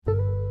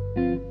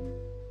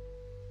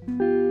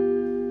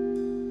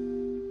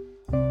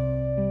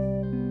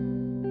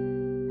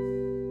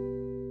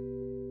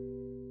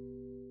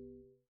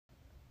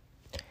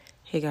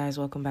Hey guys,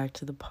 welcome back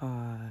to the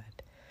pod.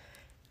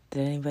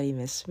 Did anybody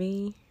miss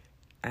me?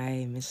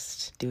 I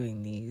missed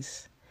doing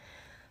these.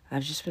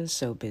 I've just been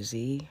so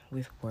busy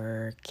with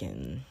work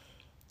and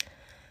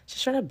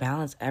just trying to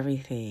balance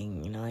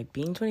everything. Like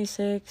being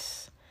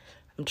 26,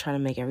 I'm trying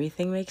to make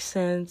everything make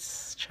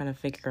sense, trying to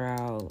figure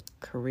out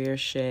career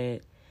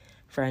shit,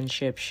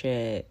 friendship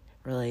shit,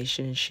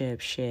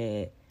 relationship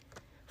shit,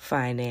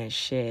 finance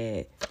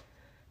shit,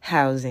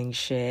 housing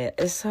shit.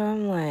 So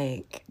I'm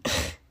like...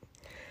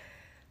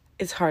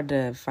 it's hard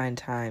to find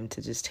time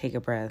to just take a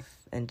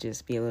breath and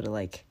just be able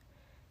to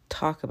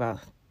talk about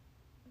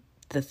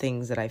the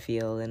things that I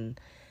feel and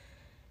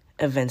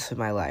events of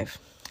my life.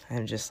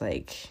 I'm just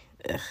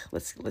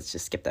let's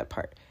just skip that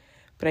part.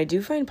 But I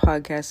do find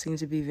podcasting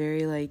to be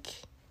very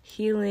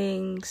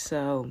healing.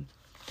 So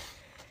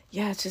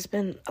yeah, it's just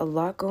been a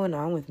lot going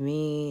on with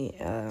me,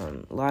 a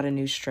lot of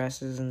new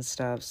stresses and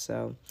stuff.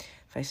 So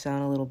if I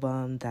sound a little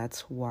bummed,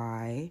 that's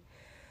why.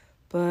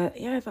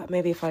 But yeah, I thought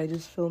maybe if I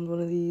just filmed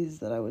one of these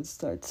that I would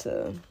start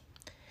to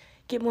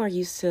get more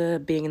used to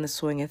being in the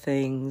swing of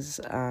things.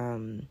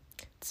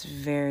 It's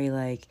very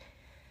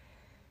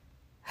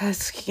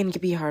it can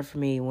be hard for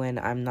me when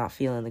I'm not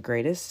feeling the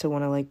greatest to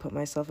want to put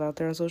myself out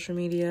there on social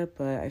media.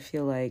 But I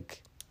feel we're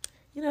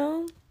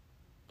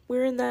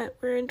in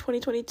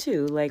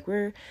 2022.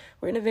 We're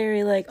in a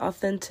very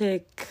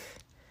authentic,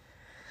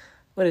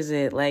 what is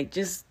it?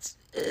 Just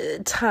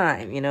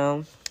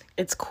time,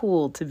 It's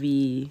cool to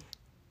be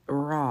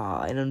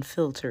raw and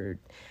unfiltered.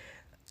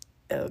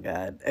 Oh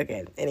god.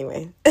 Okay,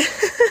 anyway.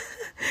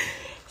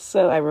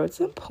 So I wrote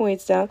some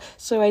points down.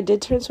 So I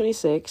did turn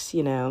 26,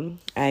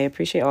 I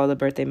appreciate all the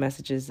birthday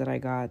messages that I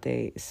got.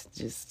 It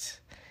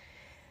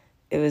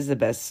was the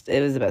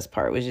best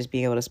part, was just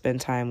being able to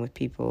spend time with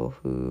people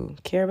who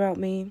care about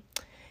me.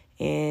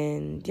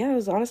 And yeah, it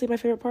was honestly my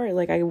favorite part.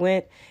 I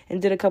went and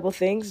did a couple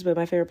things, but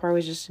my favorite part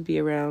was just to be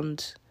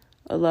around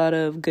a lot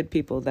of good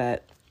people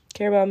that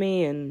care about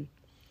me and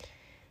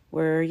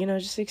were,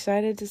 just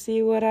excited to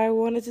see what I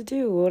wanted to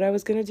do, what I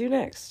was going to do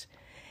next.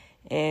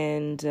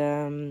 And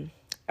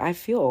I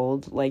feel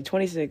old.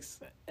 26,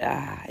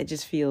 it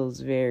just feels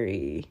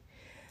very...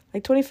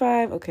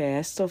 25, okay,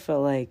 I still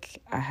felt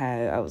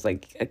I was a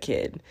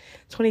kid.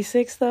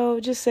 26, though,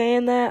 just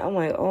saying that, I'm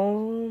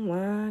oh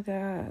my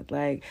God.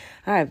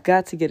 I've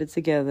got to get it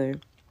together.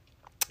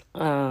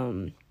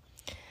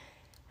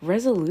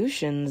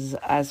 Resolutions,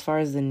 as far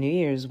as the New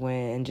Year's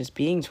went, and just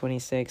being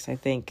 26, I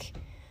think...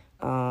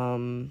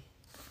 Man,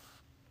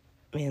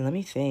 let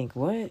me think.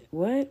 What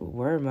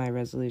were my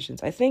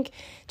resolutions? I think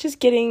just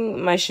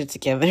getting my shit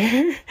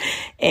together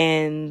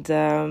and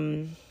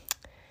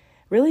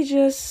really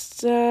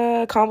just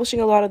accomplishing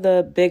a lot of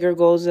the bigger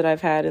goals that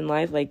I've had in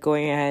life,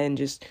 going ahead and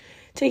just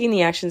taking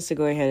the actions to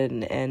go ahead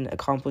and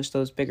accomplish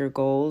those bigger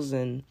goals.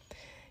 And,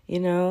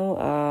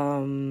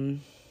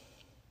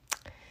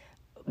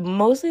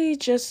 mostly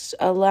just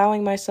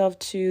allowing myself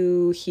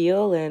to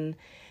heal and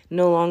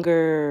no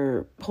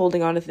longer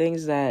holding on to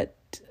things that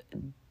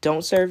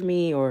don't serve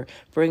me or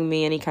bring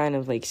me any kind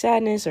of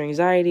sadness or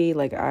anxiety.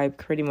 I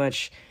pretty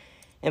much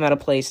am at a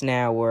place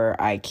now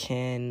where I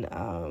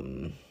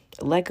can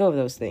let go of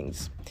those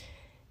things,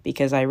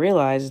 because I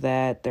realize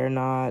that they're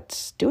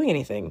not doing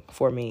anything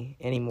for me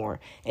anymore.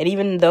 And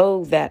even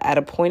though that at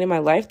a point in my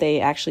life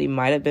they actually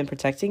might have been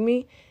protecting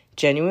me,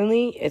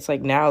 genuinely, it's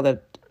now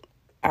that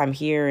I'm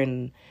here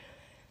and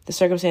the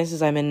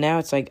circumstances I'm in now,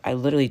 it's I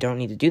literally don't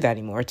need to do that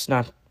anymore. It's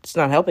not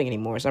helping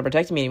anymore. It's not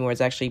protecting me anymore. It's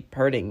actually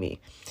hurting me.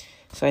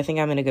 So I think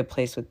I'm in a good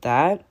place with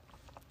that.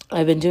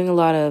 I've been doing a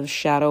lot of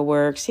shadow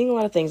work, seeing a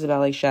lot of things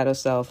about shadow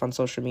self on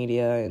social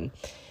media, and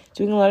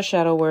doing a lot of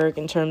shadow work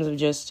in terms of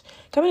just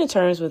coming to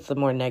terms with the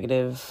more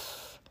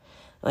negative,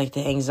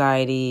 the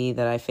anxiety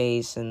that I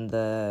face and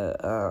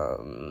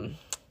the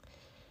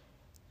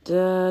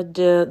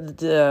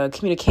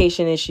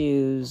communication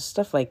issues,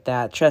 stuff like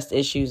that, trust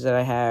issues that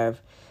I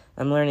have.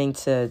 I'm learning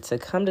to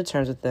come to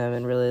terms with them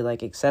and really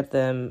accept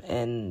them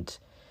and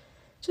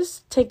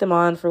just take them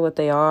on for what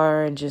they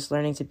are, and just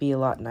learning to be a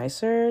lot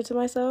nicer to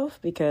myself,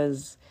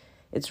 because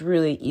it's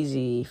really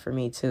easy for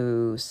me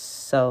to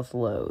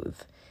self-loathe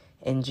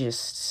and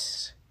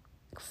just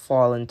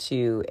fall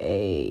into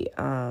a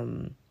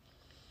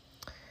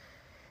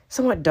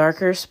somewhat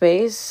darker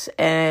space.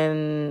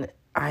 And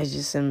I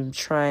just am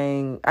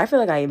I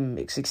feel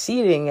I'm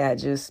succeeding at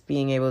just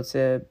being able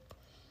to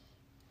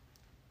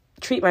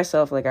treat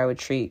myself like I would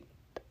treat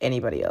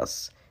anybody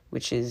else,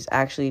 which is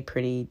actually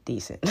pretty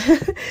decent.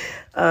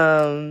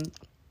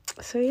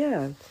 So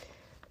yeah.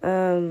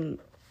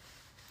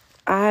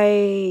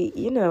 I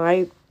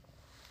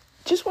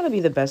just want to be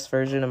the best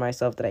version of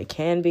myself that I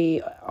can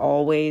be,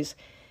 always.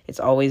 It's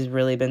always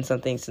really been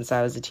something since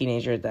I was a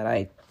teenager that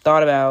I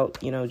thought about,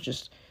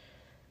 just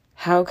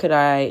how could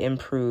I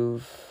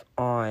improve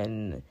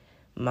on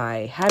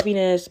my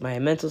happiness, my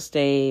mental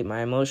state,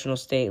 my emotional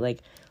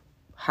state?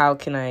 How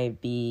can I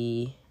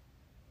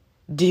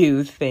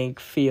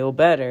feel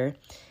better?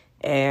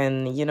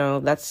 And,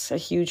 that's a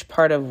huge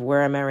part of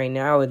where I'm at right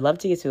now. I would love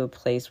to get to a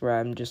place where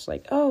I'm just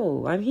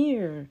oh, I'm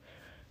here.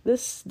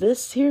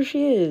 this here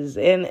she is.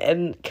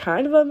 And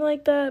kind of I'm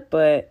like that,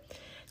 but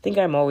I think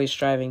I'm always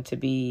striving to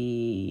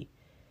be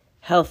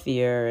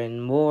healthier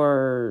and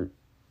more,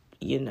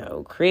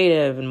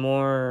 creative and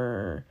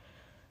more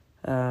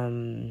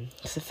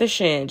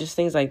sufficient, just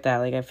things like that.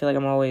 Like, I feel like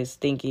I'm always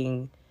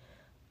thinking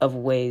of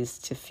ways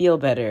to feel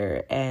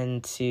better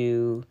and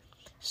to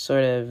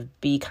sort of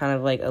be kind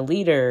of like a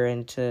leader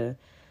and to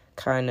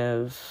kind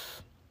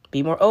of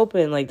be more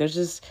open. Like, there's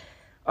just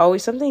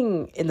always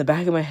something in the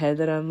back of my head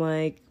that I'm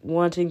like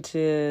wanting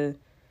to,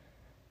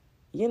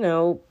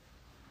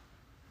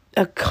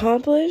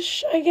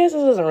 accomplish. I guess it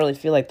doesn't really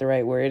feel like the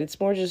right word. It's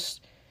more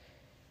just,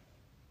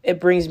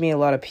 it brings me a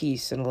lot of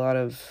peace and a lot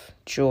of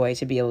joy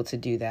to be able to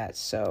do that.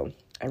 So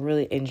I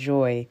really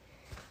enjoy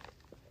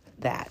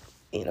that,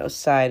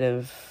 side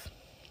of,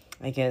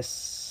 I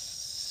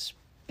guess,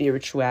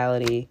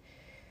 spirituality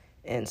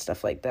and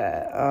stuff like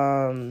that.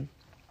 I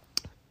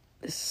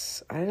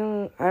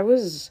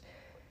was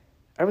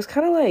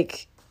kind of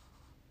like,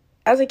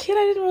 as a kid,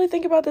 I didn't really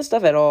think about this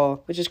stuff at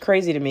all, which is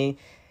crazy to me.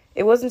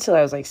 It wasn't until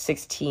I was like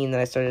 16 that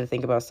I started to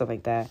think about stuff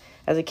like that.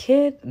 As a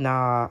kid,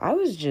 I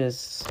was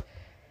just,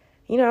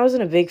 I was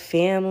in a big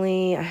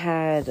family. I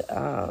had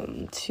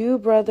 2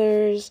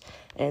 brothers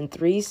and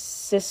 3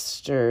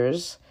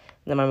 sisters,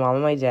 and then my mom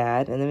and my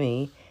dad, and then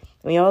me.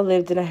 We all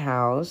lived in a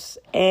house,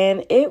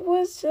 and it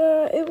was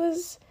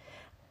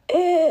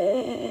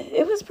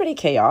pretty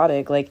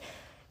chaotic. Like,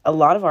 a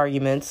lot of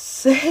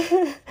arguments,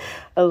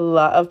 a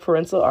lot of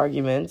parental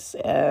arguments,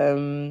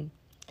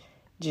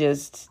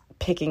 just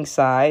picking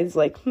sides.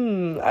 Like,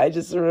 I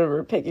just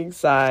remember picking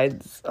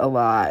sides a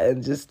lot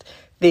and just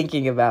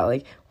thinking about,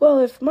 like, well,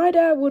 if my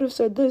dad would have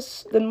said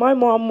this, then my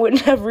mom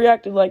wouldn't have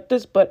reacted like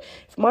this, but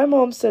if my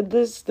mom said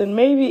this, then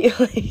maybe,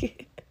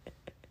 like...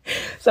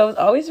 So I was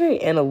always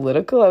very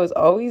analytical. I was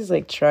always,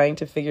 like, trying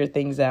to figure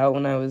things out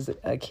when I was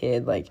a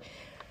kid, like,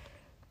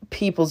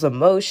 people's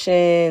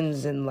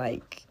emotions and,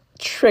 like,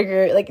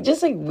 trigger, like,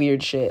 just, like,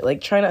 weird shit,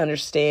 like, trying to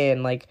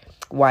understand, like,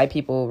 why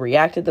people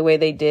reacted the way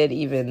they did,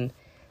 even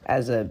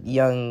as a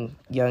young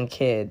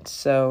kid.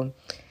 So,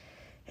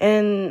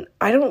 and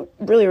I don't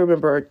really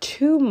remember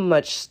too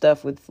much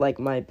stuff with, like,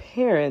 my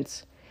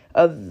parents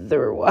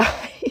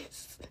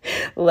otherwise.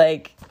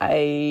 Like,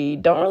 I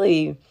don't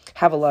really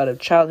have a lot of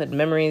childhood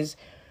memories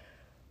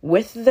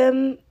with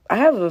them. I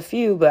have a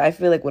few, but I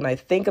feel like when I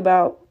think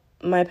about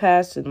my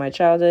past and my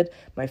childhood,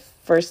 my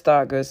first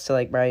thought goes to,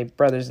 like, my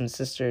brothers and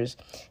sisters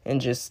and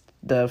just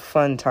the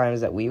fun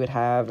times that we would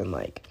have. And,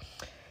 like,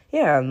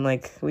 yeah, and,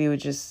 like, we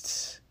would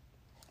just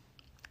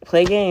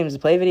play games,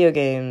 play video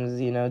games,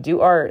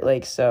 do art.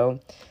 Like, so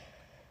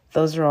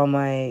those are all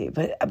my,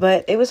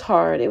 but it was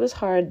hard. It was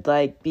hard,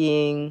 like,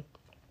 being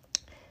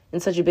in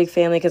such a big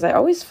family, because I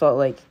always felt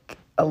like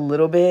a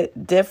little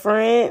bit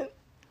different,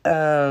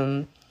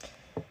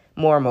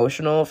 more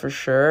emotional for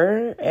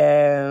sure,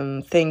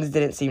 and things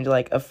didn't seem to,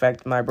 like,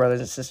 affect my brothers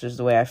and sisters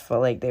the way I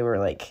felt like they were,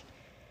 like,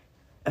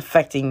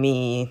 affecting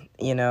me.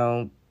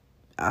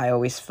 I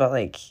always felt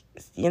like,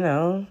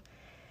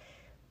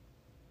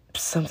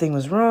 something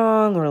was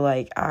wrong, or,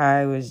 like,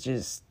 I was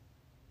just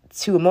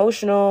too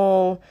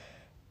emotional,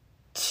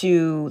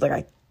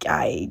 like,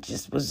 I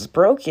just was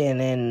broken,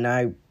 and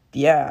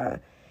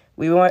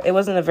it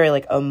wasn't a very,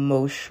 like,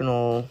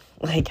 emotional,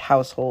 like,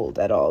 household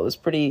at all. It was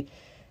pretty,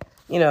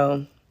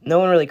 no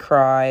one really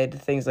cried,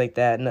 things like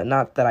that.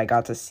 Not that I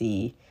got to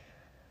see.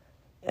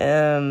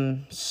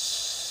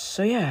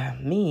 So yeah,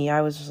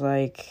 I was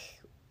like,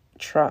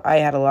 I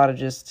had a lot of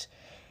just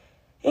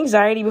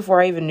anxiety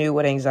before I even knew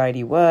what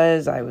anxiety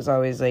was. I was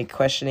always, like,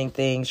 questioning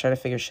things, trying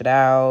to figure shit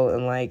out,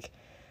 and, like,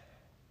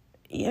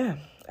 yeah,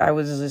 I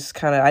was just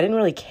kind of, I didn't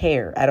really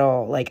care at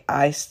all. Like,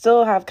 I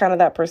still have kind of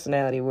that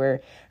personality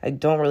where I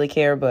don't really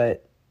care,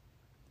 but,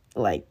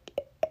 like,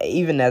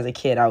 even as a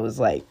kid, I was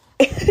like,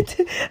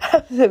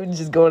 I was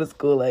just going to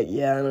school like,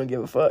 yeah, I don't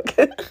give a fuck.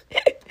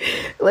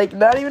 Like,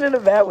 not even in a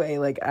bad way.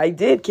 Like, I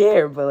did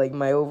care, but, like,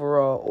 my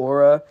overall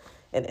aura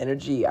and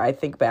energy, I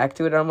think back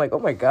to it, and I'm like, oh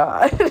my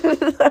god,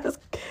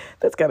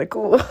 that's kind of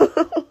cool.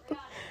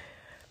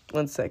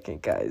 1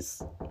 second,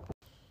 guys.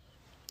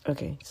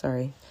 Okay,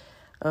 sorry.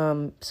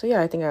 So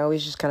yeah, I think I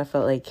always just kind of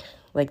felt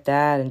like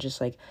that, and just,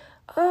 like,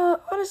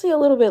 honestly, a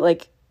little bit,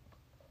 like,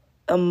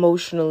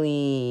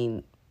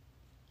 emotionally,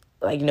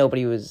 like,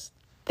 nobody was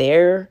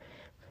there.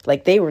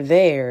 Like, they were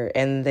there,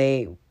 and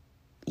they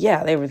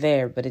were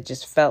there, but it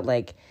just felt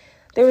like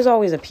there was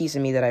always a piece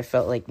of me that I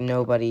felt like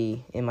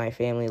nobody in my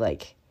family,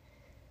 like,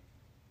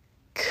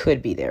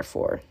 could be there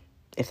for,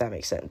 if that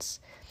makes sense.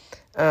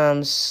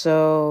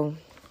 So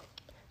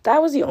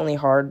that was the only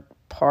hard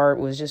part,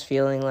 was just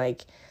feeling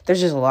like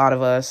there's just a lot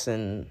of us,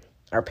 and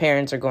our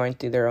parents are going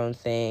through their own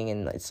thing,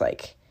 and it's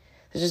like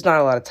there's just not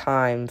a lot of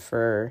time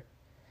for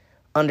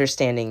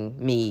understanding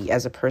me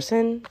as a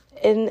person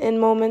in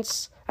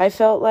moments, I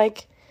felt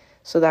like.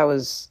 So that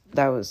was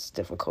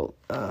difficult.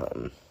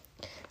 And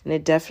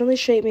it definitely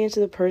shaped me into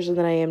the person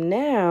that I am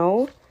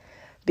now.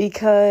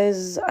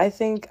 because I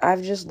think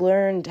I've just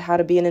learned how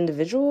to be an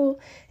individual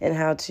and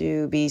how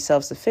to be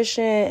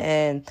self-sufficient,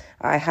 and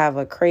I have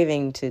a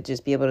craving to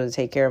just be able to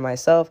take care of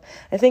myself.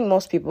 I think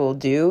most people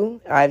do.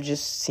 I've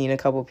just seen a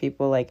couple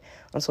people like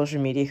on social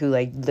media who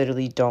like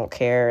literally don't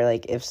care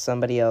like if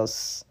somebody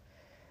else,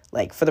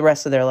 like for the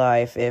rest of their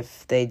life,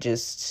 if they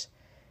just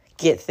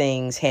get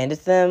things handed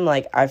to them.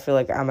 Like I feel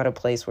like I'm at a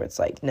place where it's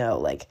like, no,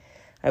 like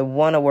I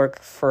want to work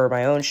for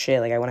my own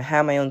shit. Like I want to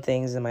have my own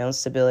things and my own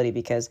stability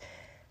because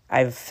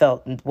I've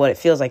felt what it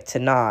feels like to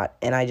not,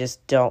 and I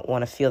just don't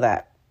want to feel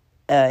that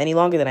any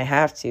longer than I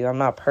have to. I'm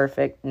not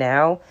perfect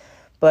now,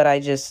 but I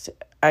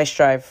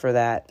strive for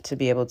that, to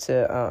be able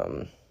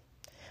to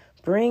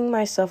bring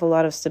myself a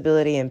lot of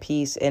stability and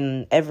peace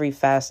in every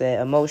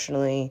facet,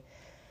 emotionally,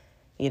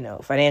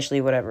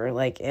 financially, whatever,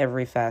 like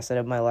every facet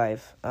of my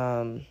life.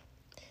 And,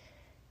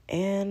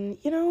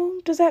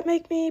 does that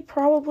make me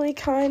probably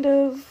kind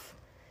of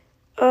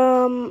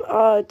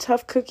a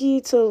tough cookie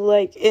to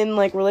like in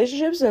like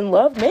relationships and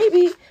love?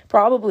 Maybe.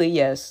 Probably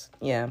yes.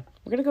 Yeah.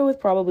 We're gonna go with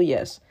probably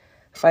yes.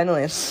 Final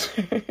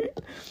answer.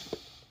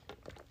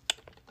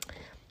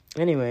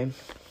 Anyway.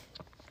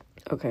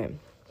 Okay.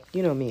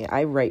 You know me.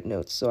 I write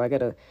notes, so I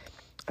gotta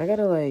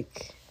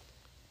like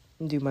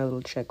do my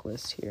little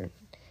checklist here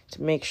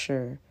to make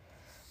sure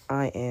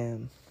I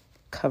am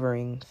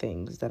covering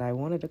things that I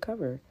wanted to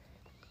cover.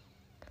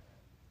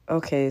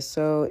 Okay,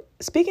 so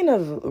speaking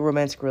of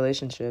romantic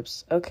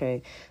relationships,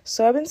 okay,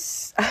 so I've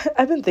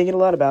been thinking a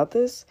lot about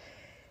this.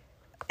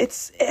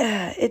 It's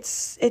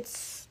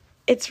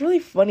really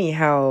funny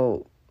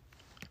how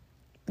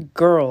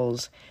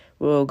girls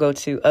will go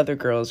to other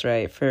girls,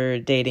 right, for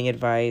dating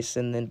advice,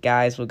 and then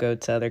guys will go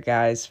to other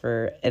guys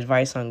for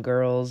advice on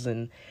girls,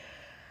 and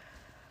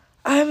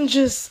I'm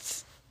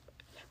just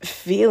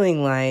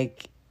feeling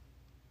like,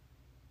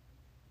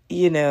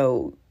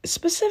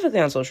 specifically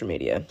on social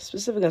media,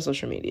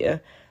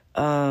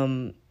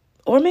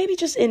 or maybe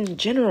just in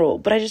general,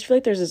 but I just feel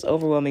like there's this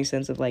overwhelming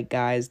sense of, like,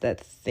 guys that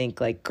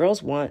think, like,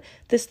 girls want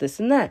this,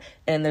 and that,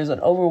 and there's an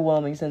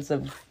overwhelming sense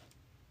of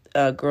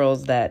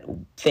girls that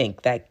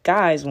think that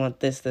guys want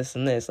this,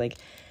 and this, like,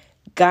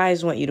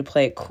 guys want you to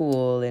play it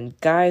cool, and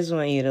guys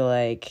want you to,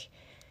 like,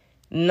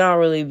 not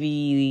really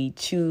be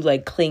too,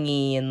 like,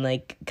 clingy, and,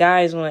 like,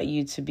 guys want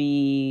you to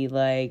be,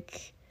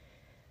 like,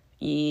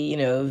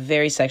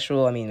 very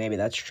sexual. I mean, maybe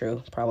that's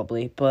true,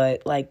 probably.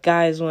 But, like,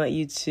 guys want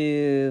you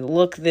to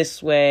look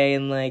this way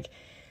and, like,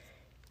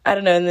 I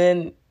don't know. And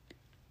then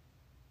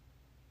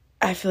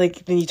I feel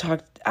like then you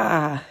talk,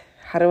 how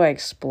do I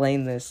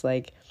explain this?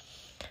 Like,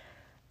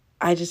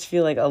 I just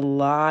feel like a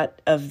lot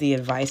of the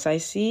advice I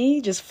see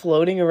just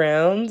floating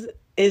around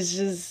is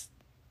just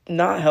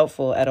not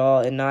helpful at all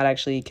and not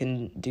actually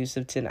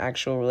conducive to an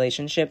actual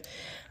relationship.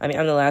 I mean,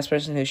 I'm the last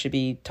person who should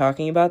be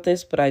talking about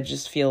this, but I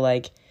just feel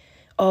like,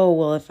 oh,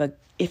 well,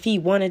 if he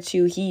wanted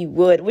to, he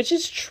would, which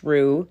is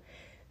true.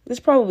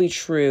 It's probably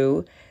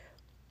true.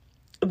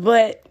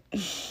 But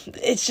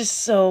it's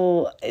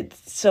so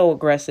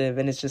aggressive,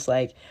 and it's just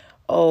like,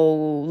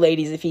 oh,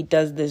 ladies, if he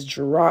does this,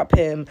 drop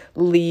him,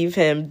 leave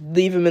him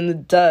in the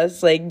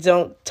dust, like,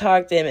 don't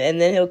talk to him, and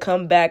then he'll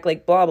come back,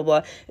 like, blah, blah,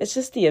 blah. It's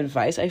just the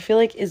advice I feel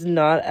like is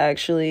not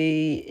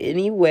actually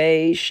any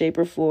way, shape,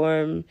 or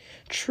form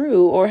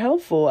true or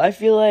helpful. I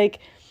feel like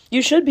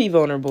you should be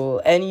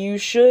vulnerable, and you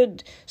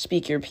should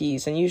speak your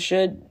piece, and you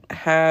should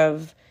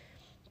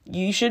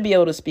be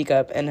able to speak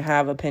up and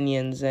have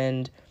opinions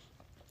and,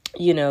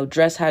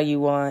 dress how you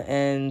want.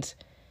 And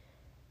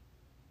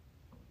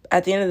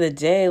at the end of the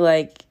day,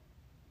 like,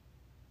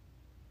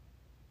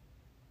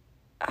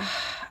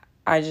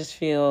 I just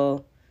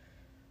feel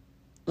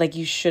like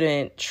you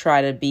shouldn't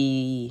try to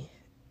be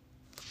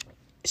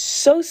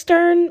so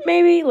stern,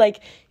 maybe.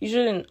 Like, you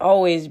shouldn't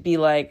always be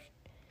like,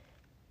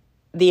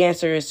 the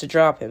answer is to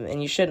drop him,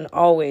 and you shouldn't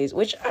always,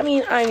 which, I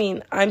mean,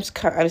 I'm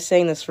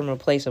saying this from a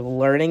place of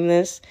learning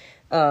this.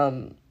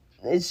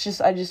 It's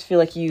just, I just feel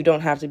like you don't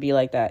have to be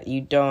like that.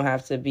 You don't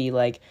have to be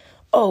like,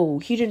 oh,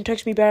 he didn't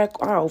text me back,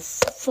 oh,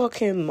 fuck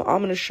him,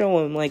 I'm gonna show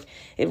him. Like,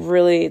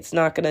 it's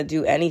not gonna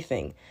do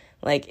anything.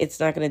 Like, it's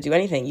not gonna do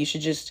anything. You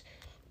should just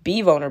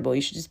be vulnerable.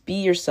 You should just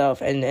be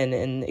yourself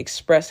and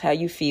express how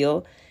you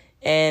feel,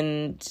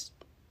 and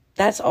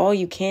that's all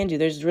you can do.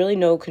 There's really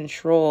no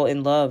control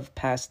in love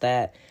past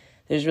that.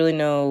 There's really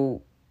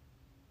no,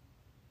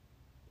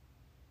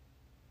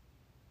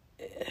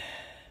 I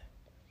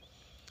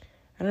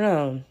don't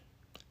know.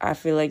 I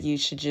feel like you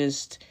should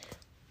just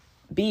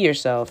be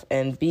yourself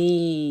and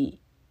be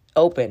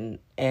open.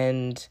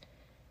 And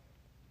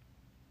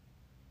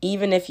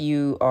even if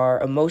you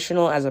are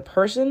emotional as a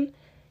person,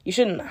 you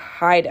shouldn't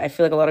hide. I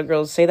feel like a lot of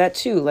girls say that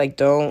too. Like,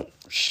 don't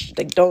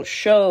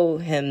show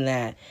him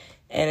that.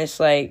 And it's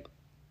like,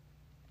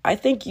 I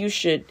think you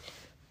should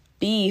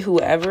be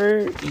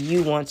whoever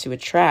you want to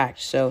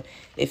attract. So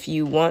if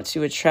you want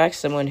to attract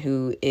someone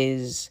who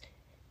is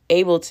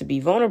able to be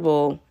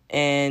vulnerable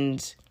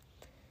and,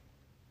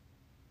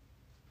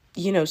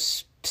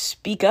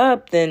 speak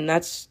up, then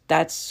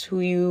that's who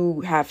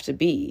you have to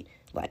be.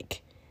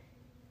 Like,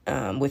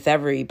 with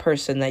every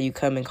person that you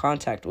come in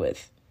contact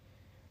with.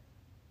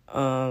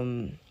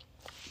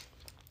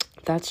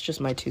 That's just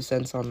my 2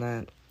 cents on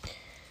that.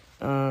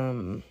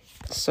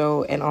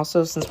 So, and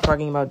also, since we're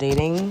talking about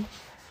dating,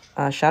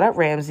 shout out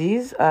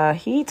Ramses.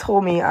 He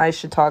told me I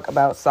should talk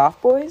about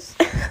soft boys.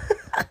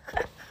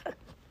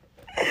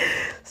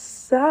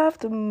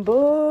 Soft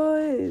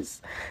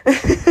boys.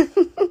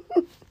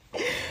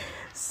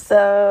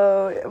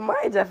 So,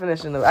 my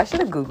definition of... I should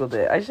have Googled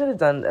it. I should have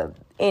done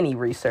any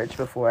research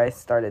before I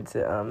started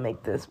to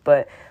make this.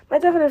 But my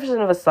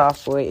definition of a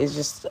soft boy is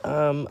just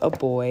a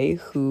boy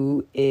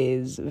who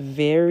is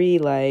very,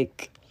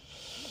 like...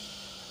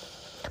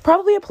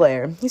 Probably a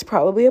player. He's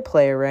probably a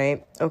player,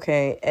 right?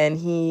 Okay. And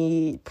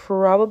he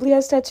probably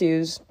has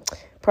tattoos.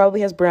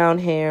 Probably has brown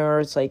hair. Or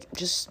it's like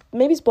just...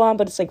 Maybe it's blonde,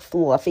 but it's like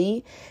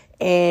fluffy.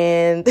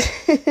 And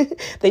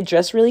they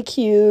dress really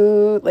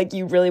cute. Like,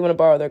 you really want to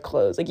borrow their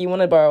clothes. Like, you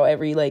want to borrow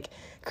every, like,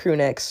 crew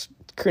neck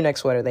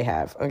sweater they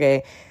have,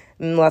 okay?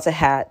 And lots of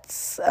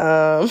hats.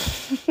 I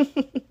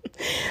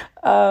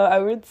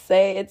would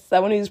say it's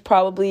someone who's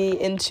probably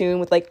in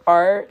tune with, like,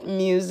 art,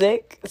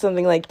 music,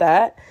 something like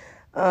that.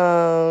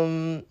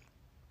 Yeah,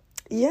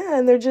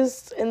 and they're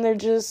just,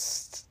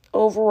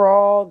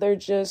 overall, they're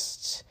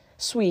just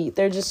sweet.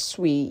 They're just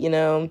sweet, you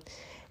know?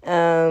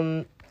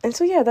 And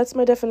so, yeah, that's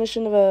my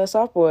definition of a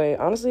soft boy.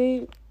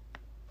 Honestly,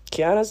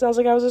 kinda sounds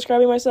like I was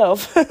describing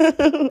myself.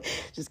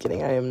 Just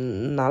kidding. I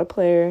am not a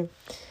player.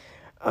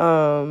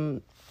 Yeah,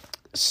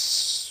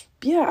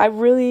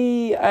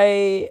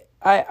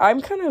 I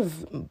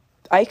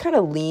kind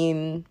of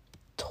lean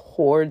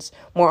towards,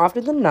 more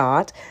often than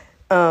not,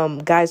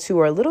 guys who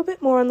are a little bit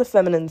more on the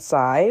feminine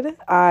side.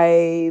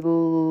 I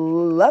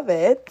love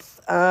it.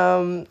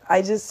 I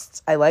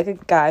like a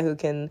guy who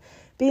can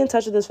be in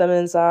touch with his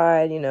feminine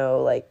side, you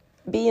know, like,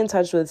 be in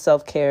touch with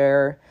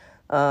self-care,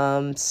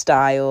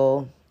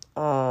 style,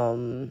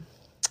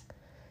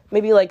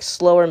 maybe, like,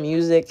 slower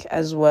music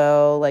as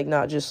well, like,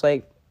 not just,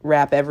 like,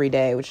 rap every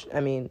day, which, I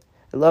mean,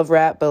 I love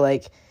rap, but,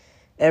 like,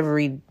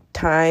 every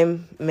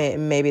time,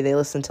 maybe they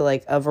listen to,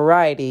 like, a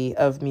variety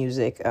of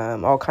music,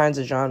 all kinds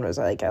of genres,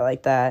 I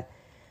like that.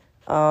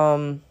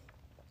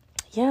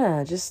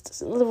 Yeah,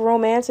 just a little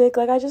romantic,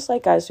 like, I just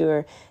like guys who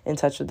are in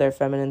touch with their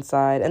feminine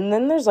side, and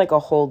then there's, like, a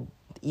whole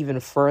even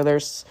further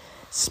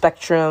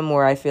spectrum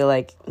where I feel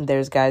like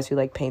there's guys who,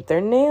 like, paint their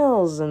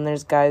nails, and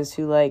there's guys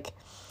who, like,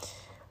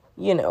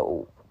 you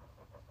know,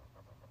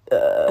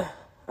 I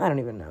don't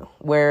even know,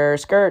 wear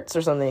skirts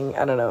or something,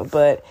 I don't know,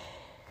 but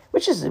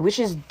which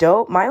is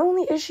dope. My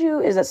only issue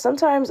is that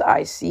sometimes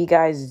I see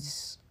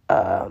guys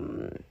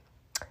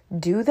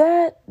do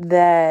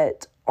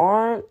that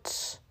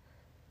aren't...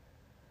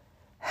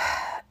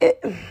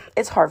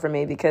 It's hard for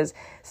me because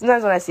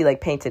sometimes when I see,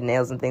 like, painted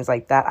nails and things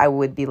like that, I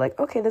would be like,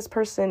 okay, this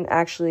person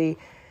actually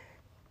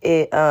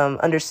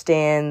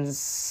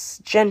understands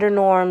gender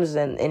norms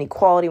and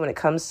equality when it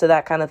comes to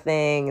that kind of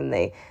thing, and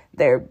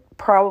they're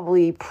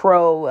probably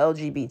pro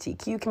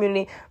LGBTQ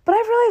community. But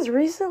I've realized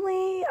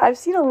recently I've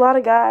seen a lot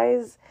of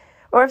guys,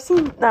 or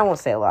I won't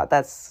say a lot,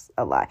 that's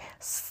a lie,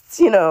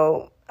 you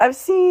know, I've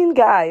seen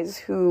guys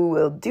who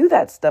will do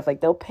that stuff,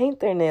 like, they'll paint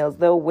their nails,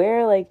 they'll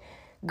wear, like,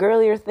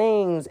 girlier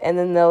things, and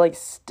then they'll, like,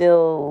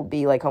 still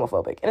be, like,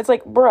 homophobic, and it's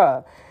like,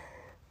 bruh,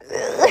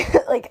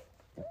 like,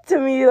 to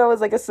me, that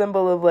was, like, a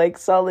symbol of, like,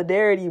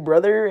 solidarity,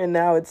 brother, and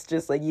now it's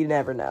just, like, you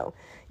never know.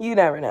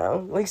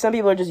 Like, some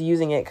people are just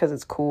using it because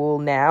it's cool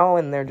now,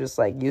 and they're just,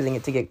 like, using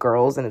it to get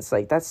girls, and it's,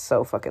 like, that's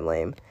so fucking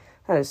lame.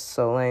 That is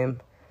so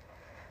lame.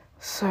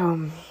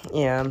 So,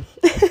 yeah.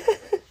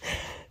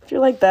 If you're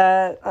like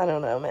that, I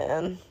don't know,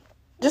 man.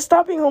 Just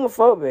stop being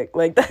homophobic.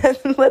 Like,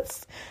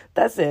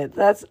 that's it.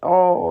 That's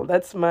all.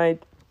 That's my...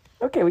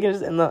 Okay, we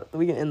can end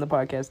the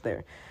podcast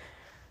there.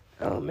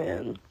 Oh,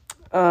 man.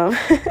 But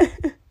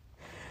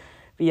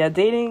yeah,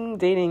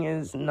 dating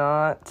is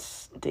not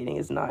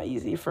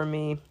easy for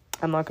me.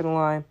 I'm not gonna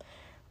lie.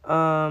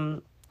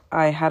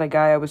 I had a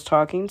guy I was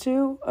talking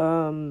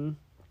to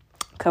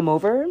come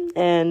over,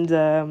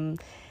 and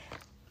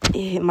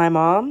my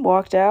mom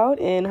walked out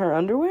in her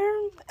underwear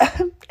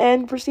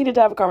and proceeded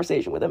to have a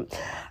conversation with him.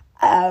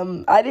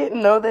 I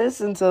didn't know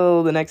this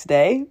until the next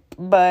day,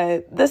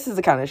 but this is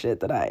the kind of shit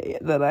that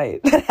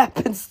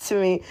happens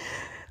to me.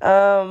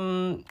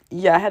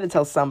 Yeah, I had to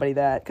tell somebody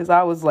that, because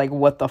I was like,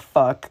 what the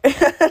fuck?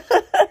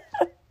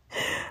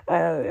 I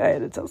had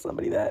to tell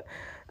somebody that.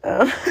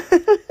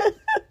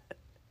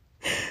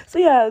 So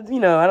yeah, you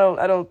know, I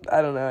don't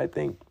know, I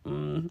think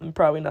I'm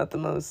probably not the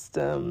most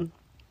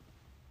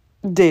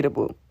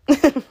dateable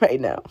right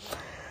now.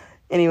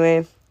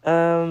 Anyway,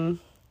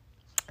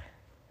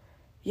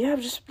 yeah,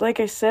 just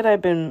like I said,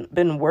 I've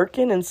been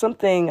working, and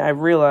something I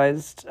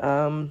realized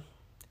in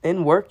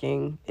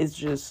working is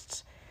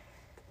just,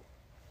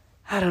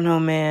 I don't know,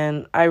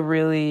 man. I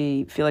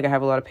really feel like I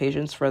have a lot of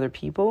patience for other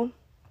people.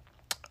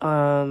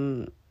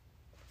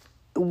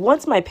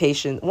 Once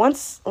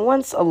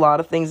a lot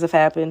of things have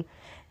happened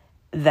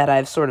that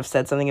I've sort of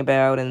said something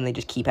about, and they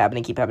just keep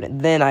happening,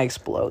 then I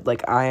explode.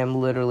 Like, I am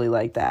literally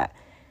like that.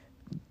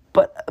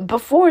 But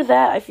before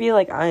that, I feel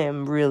like I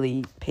am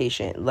really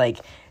patient. Like,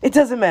 it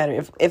doesn't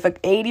matter. If an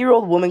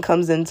 80-year-old woman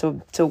comes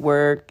into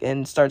work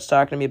and starts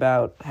talking to me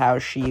about how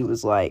she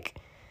was like,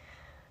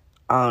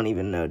 I don't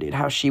even know, dude,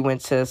 how she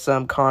went to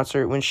some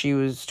concert when she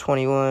was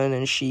 21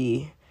 and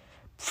she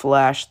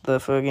flashed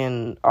the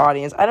fucking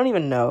audience. I don't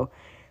even know.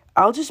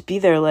 I'll just be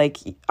there, like,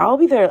 I'll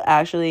be there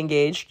actually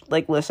engaged,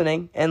 like,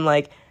 listening, and,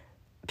 like,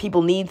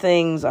 people need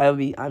things.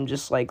 I'm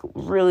just, like,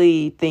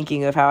 really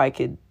thinking of how I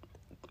could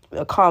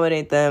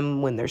accommodate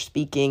them when they're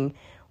speaking,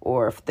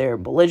 or if they're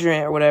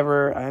belligerent or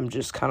whatever. I'm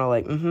just kind of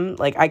like,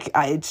 like,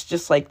 I it's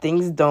just, like,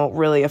 things don't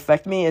really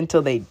affect me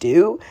until they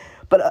do,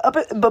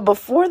 but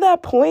before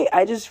that point,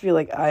 I just feel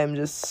like I am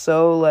just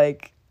so,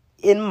 like,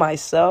 in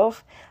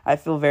myself. I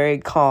feel very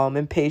calm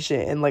and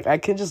patient, and, like, I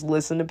can just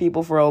listen to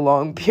people for a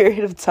long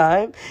period of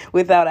time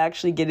without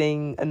actually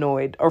getting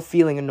annoyed or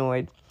feeling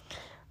annoyed.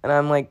 And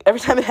I'm like, every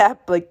time it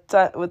happens, like,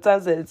 with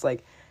times that it's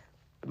like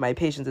my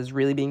patience is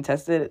really being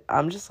tested,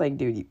 I'm just like,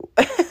 dude,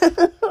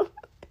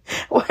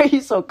 why are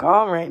you so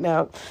calm right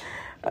now?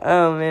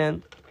 Oh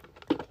man,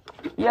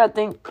 yeah, I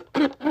think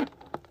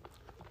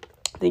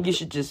you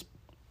should just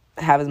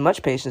have as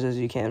much patience as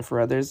you can for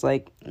others.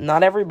 Like,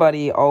 not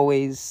everybody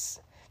always,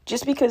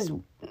 just because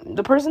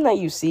the person that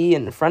you see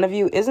in front of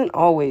you isn't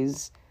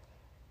always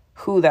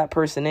who that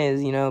person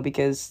is, you know,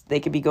 because they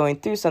could be going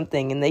through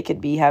something and they could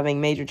be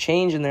having major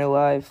change in their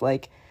life.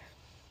 Like,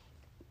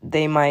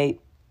 they might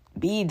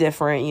be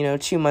different, you know,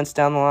 2 months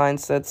down the line.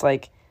 So it's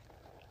like,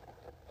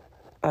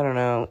 I don't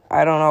know.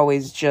 I don't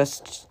always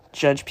just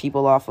judge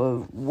people off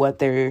of what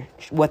they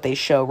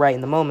show right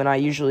in the moment. I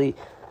usually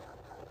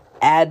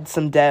add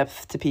some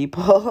depth to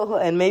people,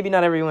 and maybe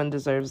not everyone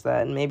deserves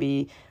that. And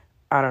maybe,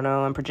 I don't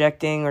know, I'm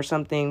projecting or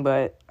something,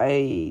 but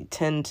I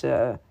tend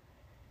to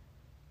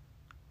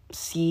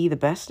see the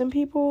best in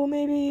people,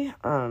 maybe?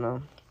 I don't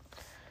know.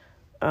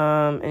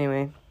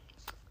 Anyway.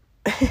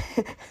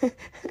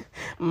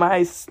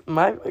 my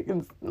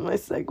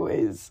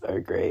segues are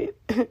great.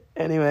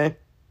 Anyway.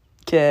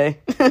 Okay.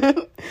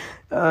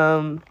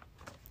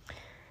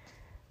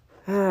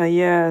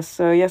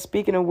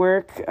 Speaking of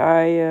work,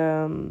 I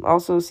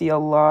also see a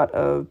lot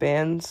of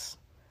bands,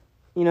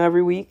 you know,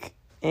 every week,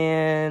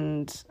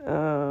 and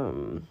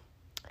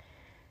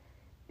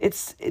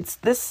it's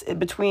this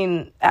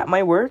between at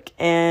my work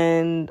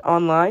and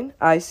online.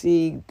 I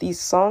see these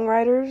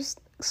songwriters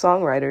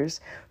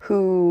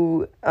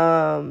who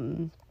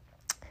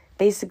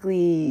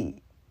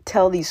basically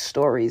tell these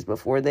stories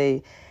before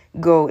they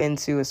go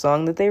into a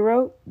song that they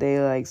wrote. They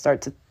like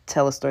start to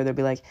tell a story. They'll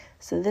be like,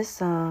 so this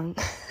song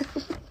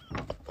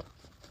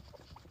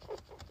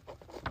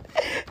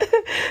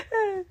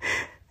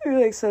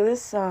so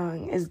this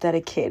song is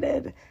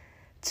dedicated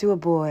to a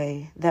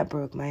boy that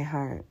broke my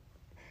heart,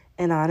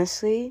 and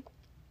honestly,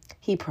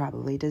 he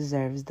probably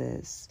deserves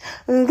this.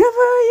 Good for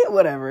you.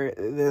 Whatever.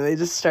 They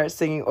just start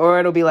singing. Or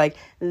it'll be like,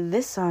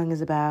 this song is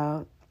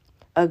about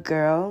a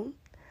girl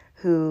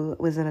who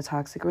was in a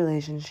toxic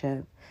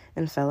relationship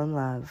and fell in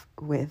love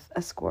with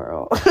a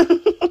squirrel.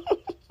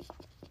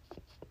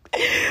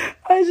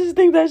 I just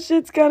think that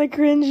shit's kind of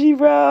cringy,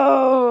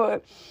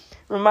 bro.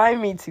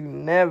 Remind me to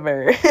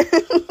never,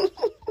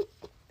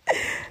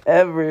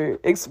 ever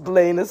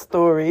explain a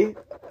story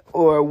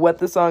or what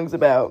the song's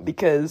about,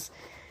 because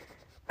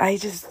I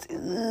just, it's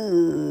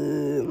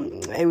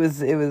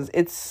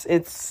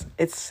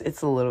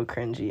a little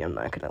cringy, I'm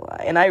not gonna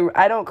lie. And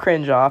I don't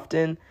cringe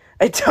often.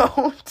 I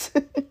don't.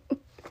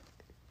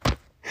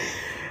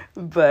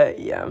 But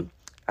yeah,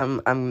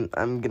 I'm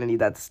gonna need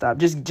that to stop.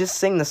 Just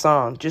sing the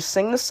song. Just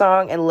sing the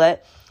song and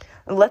let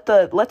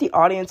the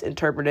audience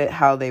interpret it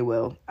how they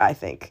will, I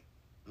think.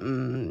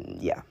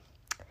 Yeah.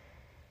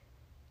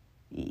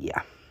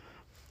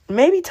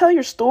 Maybe tell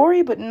your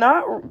story, but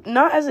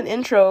not as an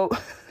intro.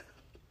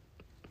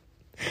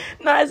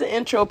 Not as an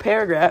intro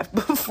paragraph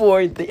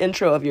before the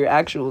intro of your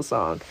actual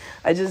song.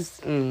 I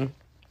just, I'm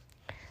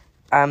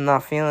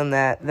not feeling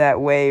that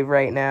wave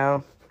right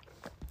now.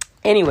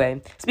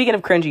 Anyway, speaking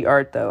of cringy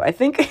art, though, I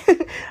think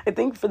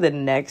for the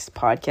next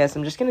podcast,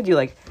 I'm just going to do,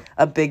 like,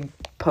 a big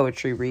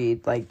poetry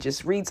read. Like,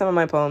 just read some of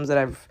my poems that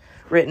I've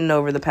written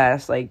over the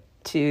past, like,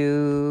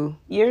 2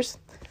 years.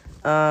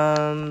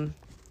 And,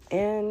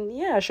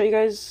 yeah, show you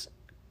guys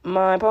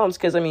my poems.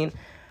 Because, I mean,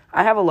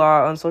 I have a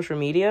lot on social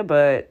media,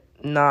 but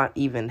not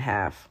even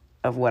half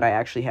of what I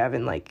actually have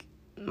in, like,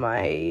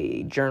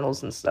 my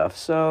journals and stuff.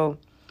 So,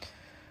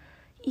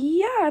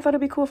 yeah, I thought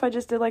it'd be cool if I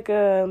just did, like,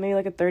 maybe,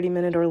 like, a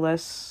 30-minute or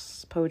less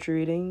poetry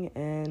reading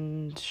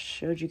and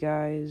showed you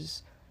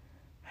guys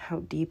how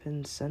deep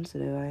and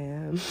sensitive I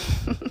am.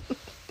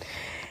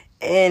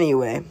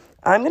 Anyway,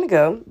 I'm gonna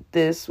go.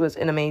 This was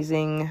an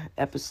amazing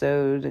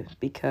episode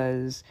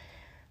because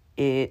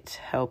it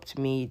helped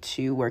me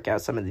to work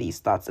out some of these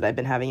thoughts that I've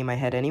been having in my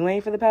head anyway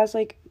for the past,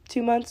 like,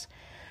 2 months.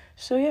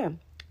 So, yeah,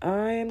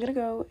 I am gonna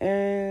go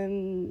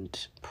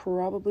and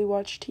probably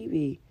watch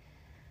TV.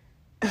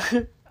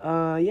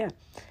 Yeah.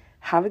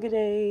 Have a good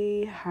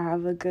day.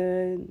 Have a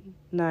good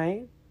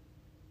night.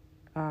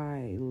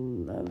 I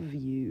love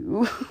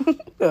you.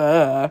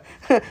 Bye.